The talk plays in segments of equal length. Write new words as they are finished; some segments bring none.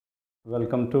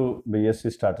Welcome to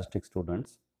BSc Statistics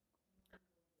students.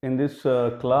 In this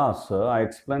class, I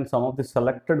explained some of the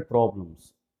selected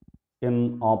problems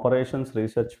in Operations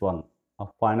Research 1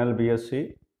 of Final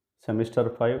BSc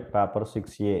Semester 5 Paper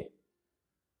 6A.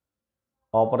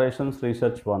 Operations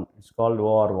Research 1, it's called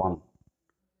OR1.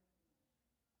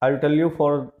 I will tell you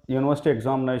for university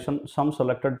examination some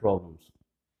selected problems.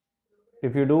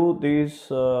 If you do these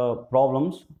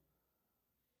problems,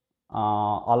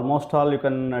 almost all you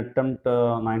can attempt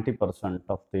 90%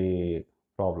 of the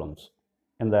problems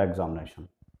in the examination.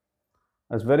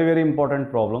 It's very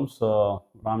important problems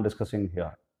I'm discussing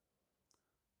here.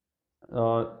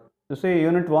 You see,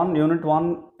 Unit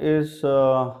 1 is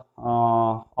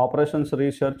operations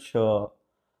research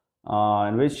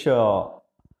in which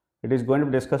it is going to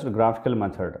be discussed graphical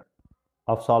method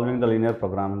of solving the linear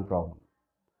programming problem.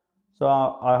 So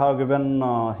I have given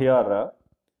here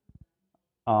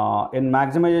in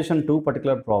maximization two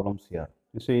particular problems here.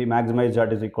 You see, maximize z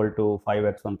is equal to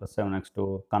 5x1 plus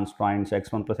 7x2, constraints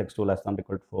x1 plus x2 less than or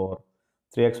equal to 4,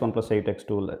 3x1 plus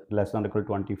 8x2 less than or equal to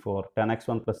 24,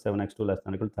 10x1 plus 7x2 less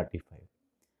than or equal to 35.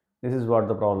 This is what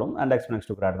the problem, and x1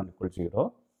 x2 greater than or equal to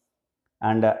 0.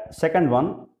 And second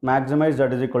one, maximize z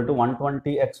is equal to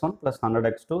 120x1 plus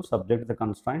 100x2 subject to the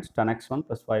constraints 10x1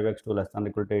 plus 5x2 less than or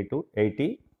equal to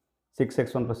 80,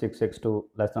 6x1 plus 6x2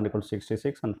 less than or equal to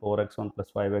 66, and 4x1 plus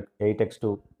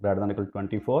 8x2 greater than or equal to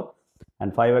 24,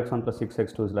 and 5x1 plus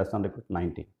 6x2 is less than or equal to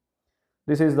 90.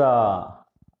 This is the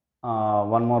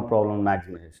one more problem,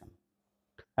 maximization.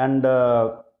 And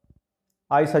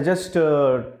I suggest two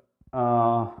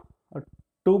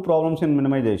problems in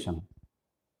minimization.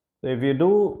 So if you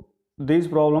do these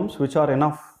problems, which are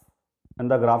enough in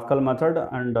the graphical method,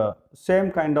 and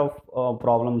same kind of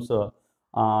problems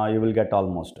you will get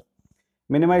almost.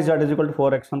 Minimize z is equal to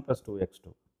 4x1 plus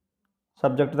 2x2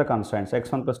 subject to the constraints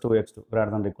x1 plus 2x2 greater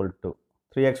than or equal to 2,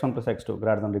 3x1 plus x2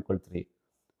 greater than or equal to 3,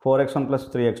 4x1 plus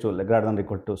 3x2 greater than or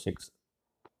equal to 6,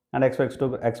 and x1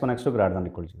 x2 greater than or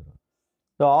equal to 0.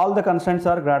 So all the constraints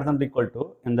are greater than or equal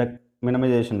to in the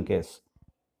minimization case.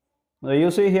 So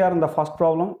you see here in the first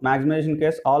problem, maximization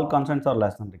case, all constraints are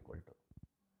less than or equal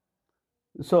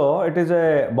to. So it is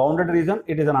a bounded region,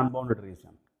 it is an unbounded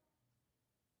region.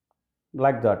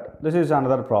 Like that. This is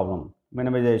another problem,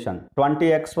 minimization.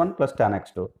 20x1 plus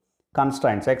 10x2,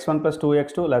 constraints x1 plus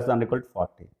 2x2 less than or equal to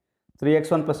 40,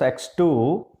 3x1 plus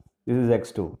x2, this is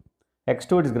x2,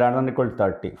 x2 it is greater than or equal to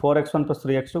 30, 4x1 plus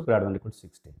 3x2 greater than or equal to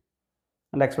 60,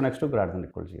 and x1 x2 greater than or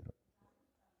equal to 0.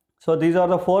 So these are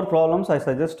the four problems. I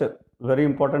suggest very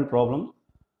important problem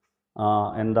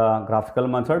in the graphical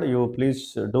method. You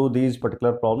please do these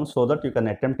particular problems so that you can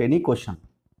attempt any question,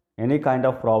 any kind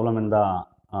of problem in the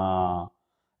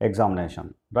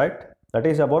examination, right? That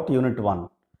is about Unit 1.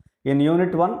 In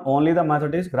Unit 1, only the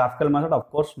method is graphical method. Of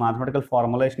course, mathematical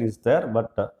formulation is there,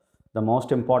 but the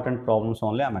most important problems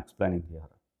only I am explaining here.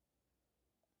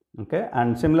 Okay,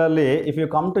 and similarly, if you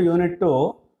come to Unit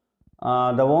 2,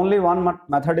 the only one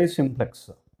method is simplex.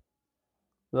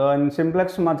 So in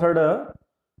simplex method,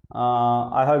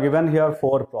 I have given here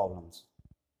four problems.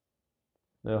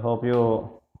 I hope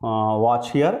you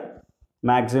watch here.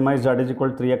 Maximize z is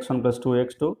equal to 3x1 plus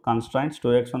 2x2, constraints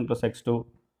 2x1 plus x2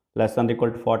 less than or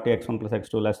equal to 40, x1 plus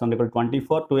x2 less than or equal to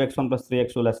 24, 2x1 plus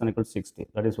 3x2 less than or equal to 60.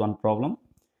 That is one problem.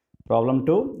 Problem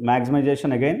 2,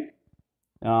 maximization again.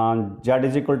 Z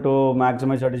is equal to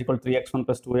maximize z is equal to 3x1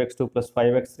 plus 2x2 plus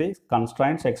 5x3,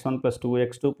 constraints x1 plus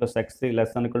 2x2 plus x3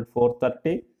 less than or equal to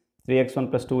 430, 3x1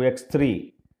 plus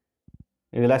 2x3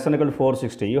 is less than or equal to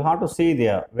 460. You have to see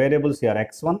the variables here,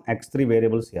 x1, x3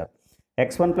 variables here.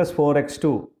 x1 plus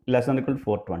 4x2 less than or equal to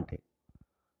 420.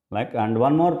 Like, and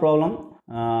one more problem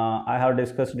I have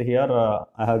discussed here,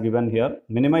 I have given here,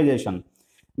 minimization.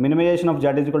 Minimization of z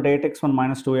is equal to 8x1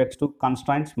 minus 2x2,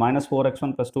 constraints minus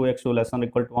 4x1 plus 2x2 less than or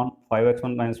equal to 1,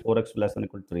 5x1 minus 4x2 less than or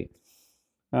equal to 3.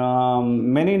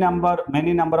 Many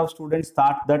number of students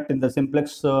thought that in the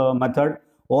simplex method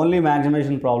only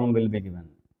maximization problem will be given.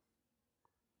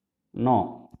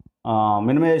 No,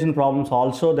 minimization problems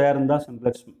also there in the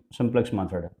simplex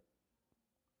method.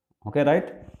 Okay,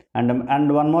 right?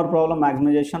 And one more problem,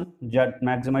 maximization.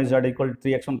 Maximize z equal to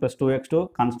 3x1 plus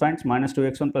 2x2, constraints minus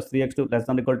 2x1 plus 3x2 less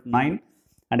than or equal to 9,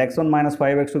 and x1 minus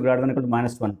 5x2 greater than or equal to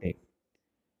minus 20.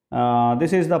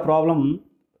 This is the problem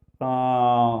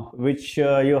which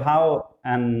you have,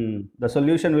 and the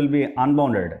solution will be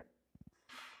unbounded.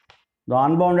 The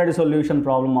unbounded solution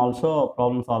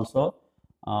problems also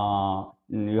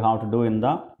you have to do in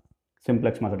the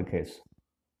simplex method case,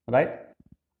 right?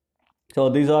 So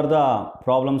these are the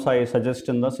problems I suggest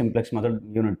in the simplex method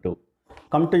Unit 2.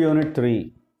 Come to Unit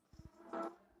 3.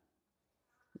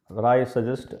 I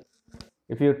suggest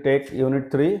if you take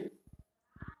unit 3,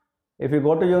 if you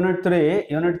go to unit 3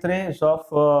 is of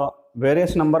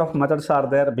various number of methods are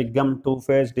there: big M,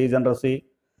 two-phase, degeneracy,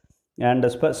 and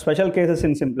special cases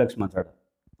in simplex method.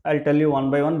 I'll tell you one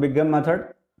by one. Big M method.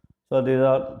 So these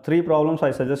are 3 problems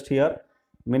I suggest here.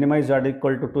 Minimize z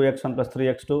equal to 2x1 plus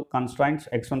 3x2, constraints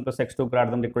x1 plus x2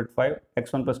 greater than or equal to 5,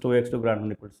 x1 plus 2x2 greater than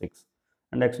or equal to 6,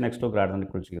 and x next 2 greater than or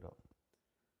equal to 0.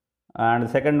 And the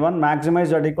second one, maximize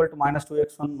z equal to minus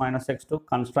 2x1 minus x2,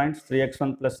 constraints 3x1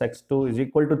 plus x2 is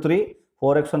equal to 3,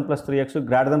 4x1 plus 3x2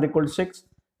 greater than or equal to 6,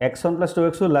 x1 plus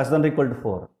 2x2 less than or equal to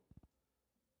 4.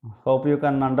 Hope you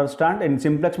can understand. In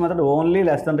simplex method, only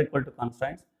less than or equal to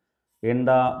constraints. In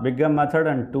the big M method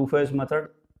and two-phase method,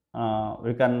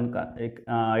 it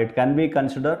can be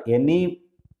considered any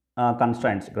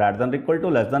constraints greater than or equal to,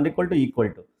 less than or equal to, equal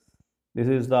to. This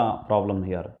is the problem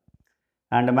here.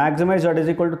 And maximize z is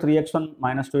equal to 3x1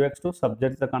 minus 2x2,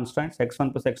 subject to the constraints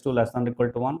x1 plus x2 less than or equal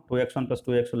to 1, 2x1 plus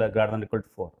 2x2 greater than or equal to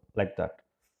 4, like that.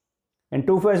 In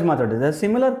two-phase method, there are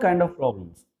similar kind of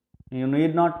problems. You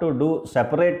need not to do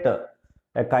separate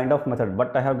a kind of method,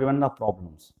 but I have given the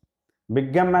problems.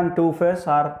 Big M and two-phase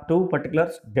are two particular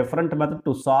different methods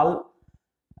to solve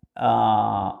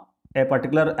a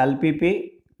particular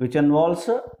LPP which involves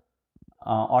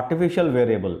artificial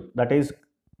variable, that is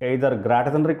either greater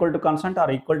than or equal to constant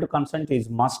or equal to constant is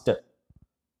must in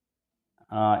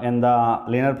the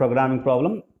linear programming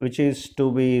problem, which is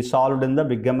to be solved in the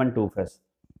big M and two-phase,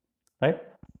 right?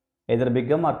 Either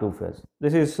big M or two-phase.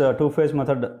 This is two-phase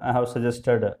method. I have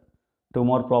suggested 2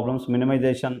 more problems: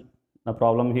 minimization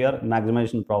problem here,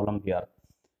 maximization problem here.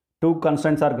 2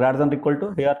 constants are greater than or equal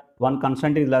to, here one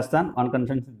constant is less than, one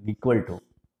constant is equal to.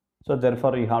 So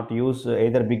therefore you have to use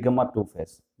either big M or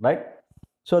two-phase, right?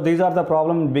 So these are the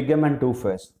problem in big M and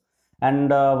two-phase.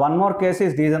 And one more case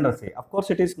is degeneracy. Of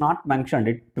course, it is not mentioned.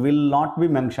 It will not be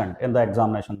mentioned in the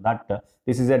examination that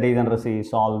this is a degeneracy,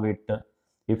 solve it.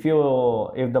 If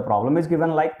the problem is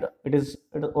given like it is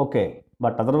okay,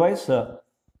 but otherwise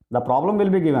the problem will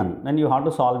be given, then you have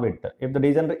to solve it. If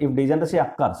degeneracy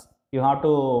occurs, you have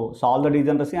to solve the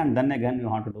degeneracy and then again you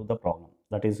have to do the problem.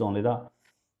 That is only the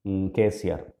case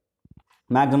here.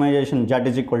 Maximization z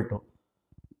is equal to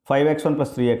 5x1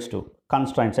 plus 3x2,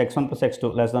 constraints x1 plus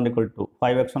x2 less than or equal to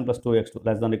 5x1 plus 2x2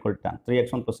 less than or equal to 10,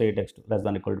 3x1 plus 8x2 less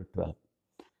than or equal to 12.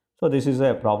 So this is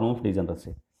a problem of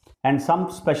degeneracy. And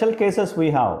some special cases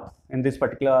we have in this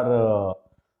particular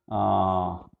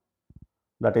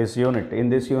that is unit, in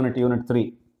this unit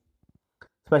 3.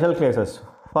 Special cases.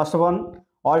 First one,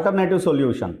 alternative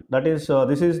solution. That is,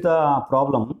 this is the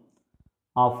problem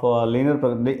of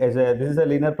this is a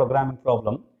linear programming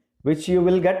problem which you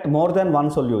will get more than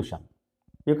one solution.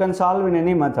 You can solve in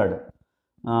any method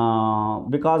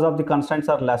because of the constraints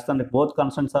are less than, both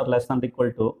constraints are less than or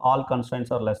equal to, all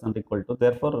constraints are less than or equal to.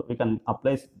 Therefore, we can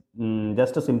apply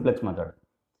just a simplex method.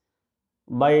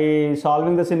 By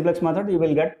solving the simplex method, you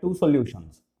will get 2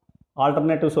 solutions.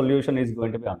 Alternative solution is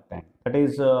going to be obtained. That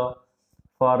is for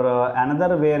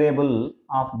another variable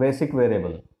of basic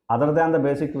variable. Other than the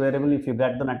basic variable, if you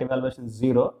get the net evaluation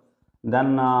 0,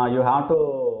 then you have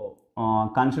to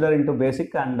consider into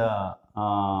basic and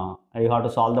you have to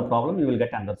solve the problem. You will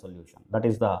get another solution. That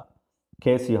is the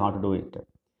case you have to do it.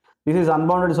 This is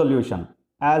unbounded solution,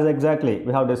 as exactly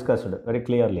we have discussed very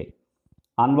clearly.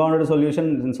 Unbounded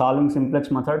solution in solving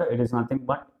simplex method, it is nothing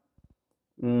but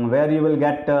where you will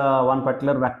get one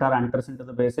particular vector enters into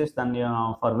the basis, then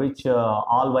for which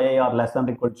all yi are less than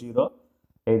or equal to 0,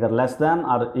 either less than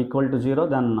or equal to 0,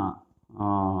 then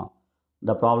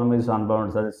the problem is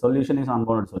unbounded. So the solution is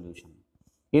unbounded solution.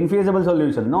 Infeasible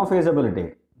solution, no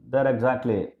feasibility. There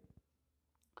exactly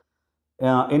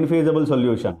infeasible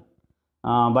solution.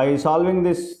 By solving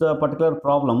this particular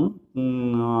problem,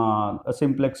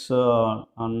 simplex all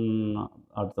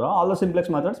the simplex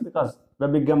methods, because the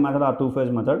big M method or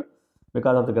two-phase method,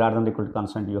 because of the greater than or equal to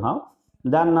constant you have,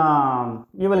 then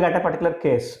you will get a particular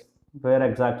case where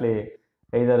exactly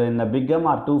either in the big M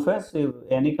or two-phase,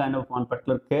 any kind of one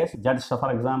particular case, z, for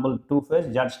example,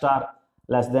 two-phase, z star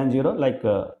less than 0, like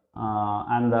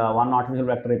and one artificial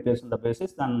vector appears in the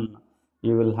basis, then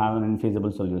you will have an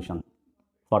infeasible solution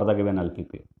for the given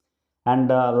LPP. And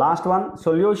last one,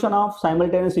 solution of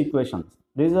simultaneous equations.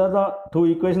 These are the 2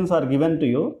 equations are given to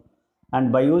you,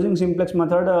 and by using simplex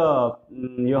method,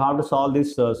 you have to solve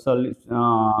this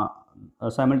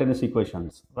simultaneous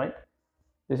equations, right?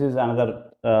 This is another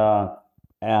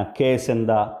case in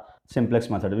the simplex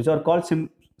method, which are called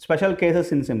special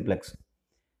cases in simplex.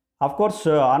 Of course,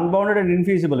 unbounded and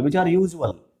infeasible, which are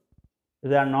usual.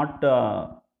 They are not,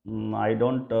 I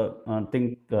don't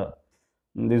think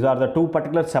these are the 2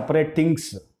 particular separate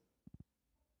things.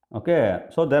 Okay,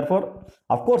 so therefore,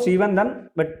 of course, even then,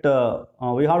 but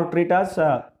we have to treat as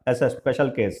a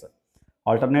special case.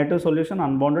 Alternative solution,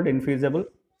 unbounded, infeasible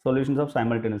solutions of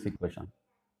simultaneous equation.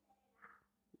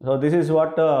 So this is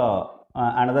what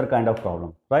another kind of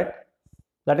problem, right?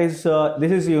 That is,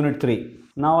 this is unit 3.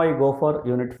 Now I go for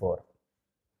unit 4,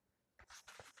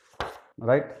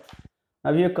 right?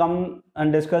 Now you come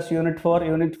and discuss unit 4.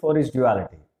 Unit 4 is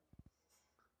duality.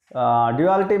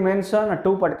 Duality means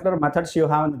two particular methods you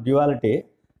have in duality.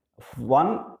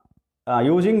 One,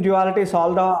 using duality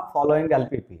solve the following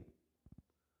LPP.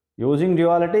 Using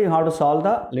duality, you have to solve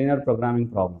the linear programming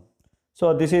problem.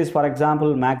 So this is, for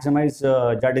example, maximize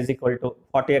z is equal to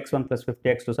 40x1 plus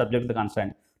 50x2 subject to the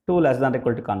constraint, 2 less than or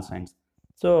equal to constraints.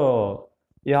 So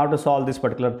you have to solve this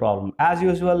particular problem. As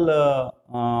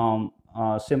usual,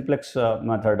 simplex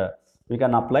method we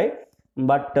can apply,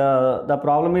 but the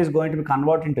problem is going to be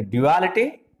converted into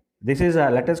duality. This is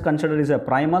let us consider is a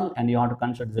primal, and you have to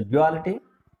consider the duality.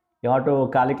 You have to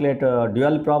calculate a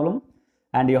dual problem,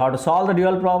 and you have to solve the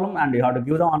dual problem, and you have to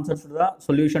give the answers to the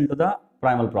solution to the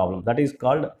primal problem. That is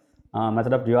called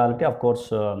method of duality. Of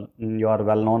course, you are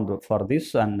well known for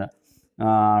this, and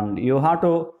you have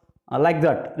to like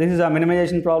that. This is a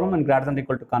minimization problem and greater than or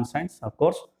equal to constraints. Of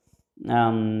course,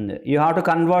 you have to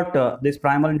convert this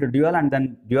primal into dual, and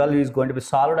then dual is going to be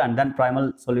solved, and then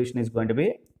primal solution is going to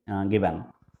be given.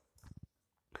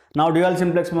 Now, dual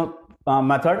simplex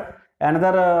method.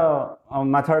 Another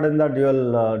method in the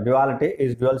duality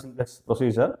is dual simplex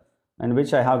procedure, in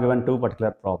which I have given two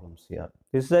particular problems here.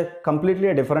 This is a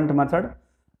completely different method.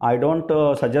 I don't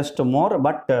suggest more,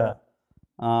 but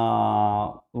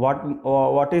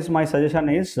what is my suggestion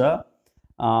is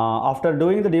after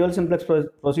doing the dual simplex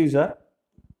procedure,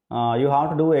 you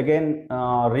have to do again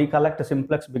recollect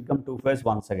simplex become two-phase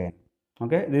once again.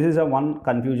 Okay, this is a one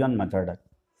confusion method.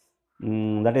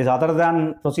 That is other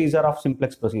than procedure of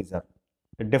simplex procedure,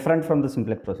 different from the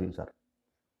simplex procedure,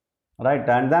 right?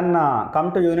 And then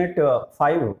come to unit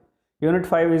 5. Unit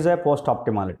 5 is a post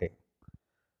optimality.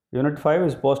 Unit 5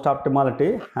 is post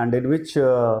optimality, and in which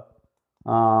I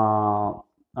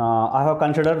have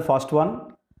considered first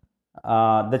one,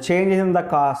 the change in the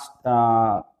cost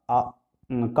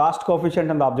coefficient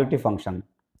and the objective function,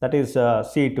 that is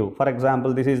C2. For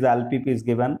example, this is the LPP is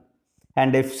given,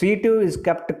 and if C2 is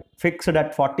kept fixed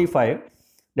at 45,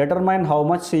 determine how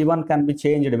much C1 can be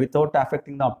changed without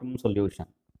affecting the optimum solution.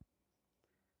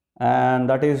 And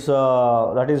that is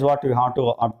what you have to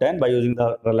obtain by using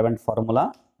the relevant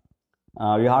formula.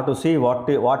 You have to see what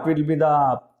will be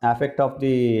the effect of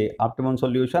the optimum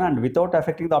solution and without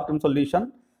affecting the optimum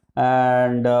solution,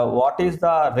 and what is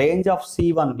the range of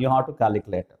C1 you have to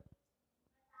calculate.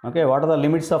 Okay, what are the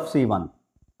limits of C1?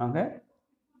 Okay,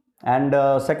 and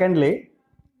secondly,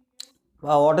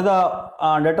 what is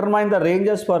the determine the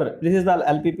ranges for, this is the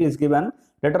LPP is given,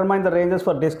 determine the ranges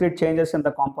for discrete changes in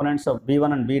the components of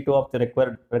B1 and B2 of the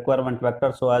requirement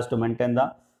vector so as to maintain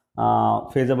the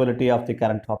feasibility of the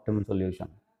current optimum solution.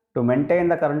 To maintain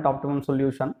the current optimum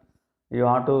solution, you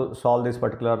have to solve this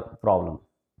particular problem,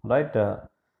 right?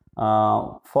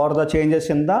 For the changes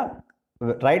in the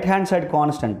right hand side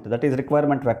constant, that is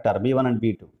requirement vector B1 and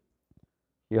B2,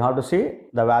 you have to see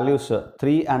the values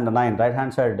 3 and 9 right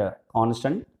hand side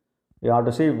constant. You have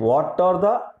to see what are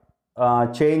the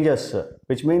changes,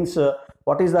 which means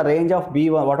what is the range of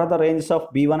B1, what are the ranges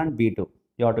of B1 and B2,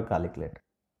 you have to calculate,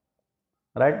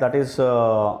 right? That is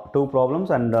two problems,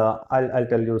 and I'll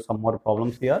tell you some more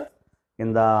problems here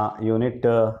in the unit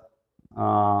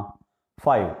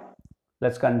 5.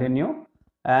 Let's continue.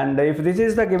 And if this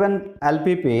is the given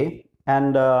LPP,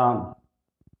 and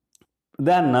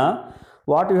then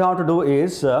what you have to do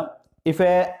is if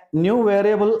a new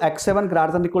variable x7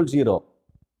 greater than or equal to 0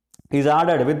 is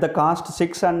added with the cost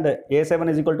 6 and a7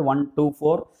 is equal to 1, 2,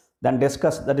 4, then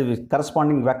discuss that is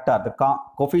corresponding vector, the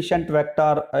coefficient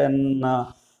vector in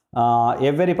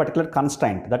every particular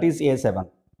constraint, that is a7.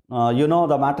 You know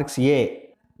the matrix A,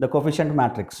 the coefficient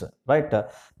matrix, right?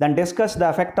 Then discuss the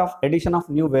effect of addition of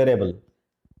new variable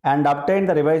and obtain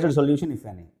the revised solution if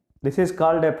any. This is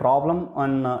called a problem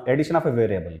on addition of a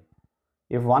variable.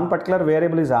 If one particular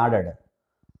variable is added,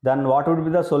 then what would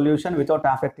be the solution without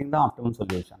affecting the optimum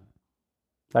solution?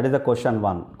 That is the question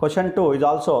 1. Question 2 is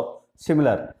also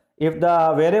similar. If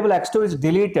the variable x2 is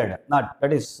deleted,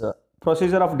 that is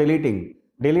procedure of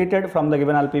deleted from the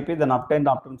given LPP, then obtain the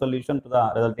optimum solution to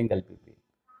the resulting LPP.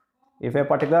 If a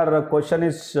particular question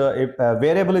is, if a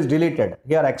variable is deleted,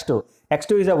 here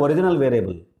x2 is a original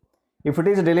variable. If it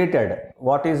is deleted,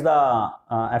 what is the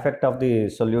effect of the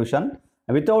solution?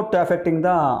 Without affecting the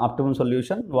optimum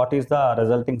solution, what is the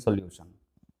resulting solution?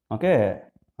 Okay,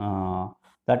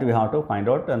 that That we have to find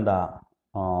out in the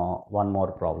one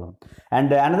more problem.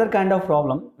 And another kind of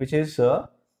problem, which is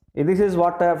this is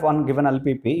what I have one given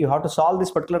LPP. You have to solve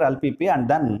this particular LPP, and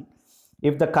then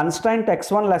if the constraint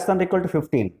x1 less than or equal to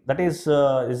 15, that is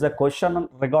the question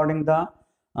regarding the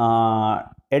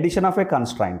addition of a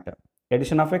constraint.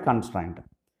 Addition of a constraint.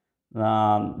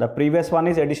 The previous one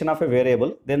is addition of a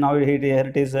variable. Then now here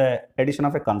it is addition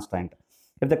of a constraint.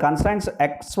 If the constraints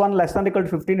x1 less than or equal to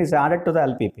 15 is added to the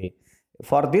LPP,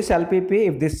 for this LPP,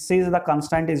 if this is the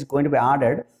constraint is going to be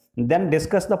added, then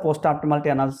discuss the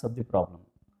post-optimality analysis of the problem.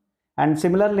 And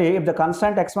similarly, if the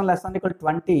constraint x1 less than or equal to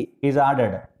 20 is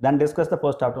added, then discuss the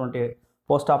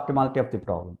post-optimality of the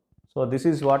problem. So this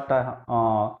is what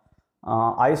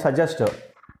I suggest.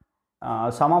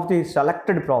 Some of the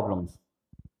selected problems,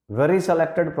 very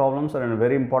selected problems, are a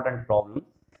very important problem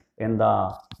in the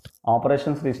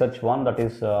operations research one, that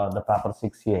is the paper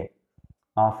 6A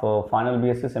of final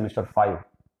BSc semester 5.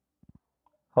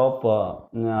 Hope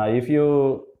if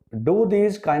you do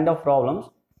these kind of problems,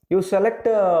 you select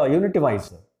unit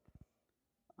wise.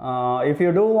 If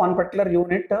you do one particular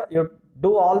unit, you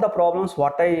do all the problems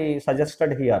what I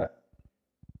suggested here.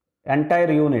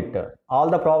 Entire unit, all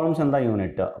the problems in the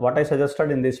unit, what I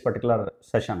suggested in this particular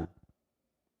session.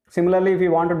 Similarly, if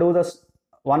you want to do this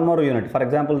one more unit, for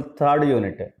example, third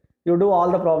unit, you do all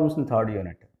the problems in third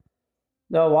unit.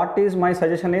 What is my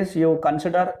suggestion is you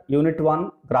consider unit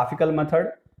 1 graphical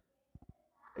method,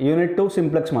 unit 2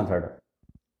 simplex method.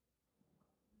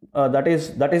 That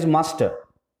is must.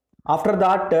 After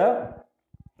that,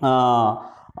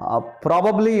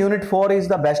 probably unit 4 is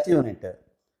the best unit.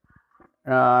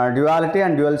 Duality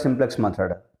and dual simplex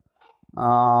method.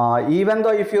 Even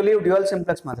though if you leave dual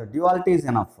simplex method, duality is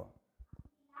enough.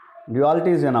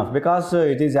 Duality is enough because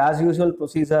it is as usual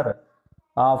procedure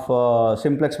of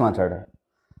simplex method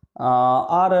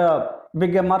or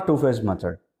big M or two-phase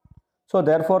method. So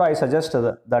therefore, I suggest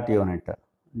that unit,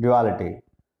 duality,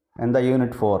 in the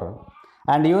unit 4.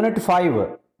 And unit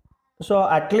 5, so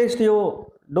at least you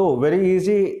do very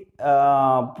easy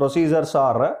procedures,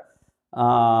 or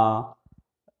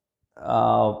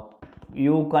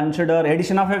you consider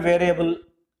addition of a variable,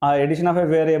 or addition of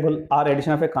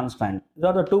a constraint. These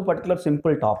are the two particular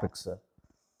simple topics.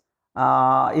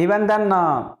 Even then,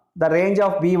 the range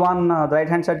of B1, the right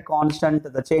hand side constant,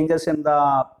 the changes in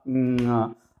the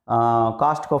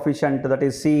cost coefficient, that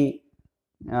is C,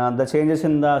 the changes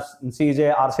in the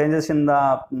CJ, or changes in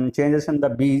the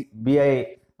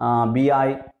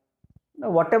BI,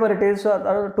 whatever it is, there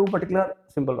are two particular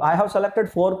simple. I have selected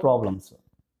 4 problems.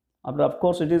 Of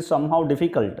course, it is somehow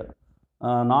difficult,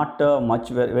 not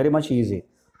very much easy.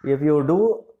 If you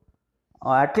do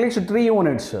at least 3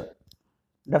 units,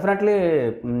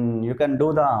 definitely you can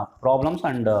do the problems,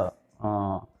 and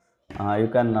you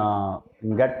can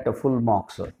get full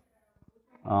marks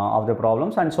of the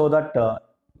problems, and so that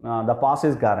the pass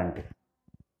is guaranteed.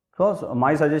 So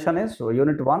my suggestion is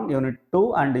unit 1, unit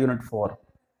 2 and unit 4.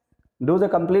 Do the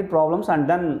complete problems, and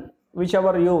then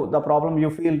whichever the problem you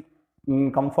feel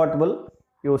comfortable,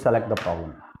 you select the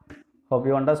problem. Hope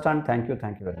you understand. Thank you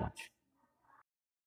very much.